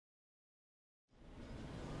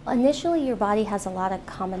Initially, your body has a lot of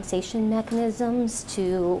compensation mechanisms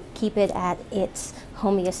to keep it at its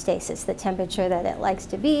homeostasis, the temperature that it likes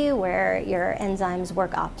to be, where your enzymes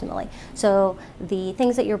work optimally. So the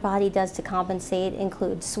things that your body does to compensate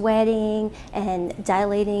include sweating and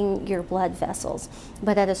dilating your blood vessels.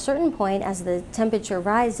 But at a certain point, as the temperature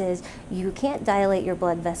rises, you can't dilate your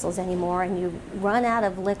blood vessels anymore and you run out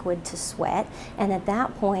of liquid to sweat. And at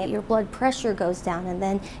that point, your blood pressure goes down and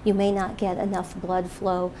then you may not get enough blood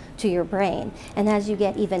flow to your brain. And as you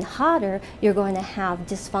get even hotter, you're going to have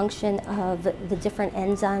dysfunction of the different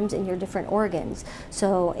enzymes in your different organs.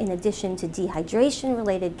 So in addition to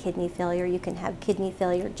dehydration-related kidney failure, you can have kidney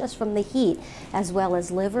failure just from the heat, as well as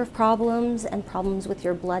liver problems and problems with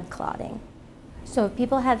your blood clotting. So if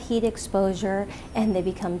people have heat exposure and they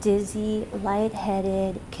become dizzy,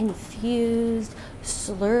 lightheaded, confused,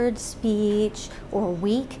 slurred speech, or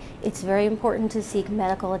weak, it's very important to seek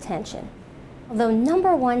medical attention. The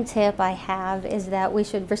number one tip I have is that we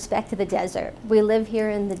should respect the desert. We live here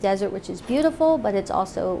in the desert, which is beautiful, but it's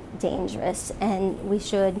also dangerous, and we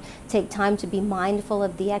should take time to be mindful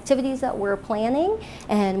of the activities that we're planning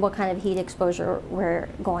and what kind of heat exposure we're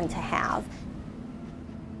going to have.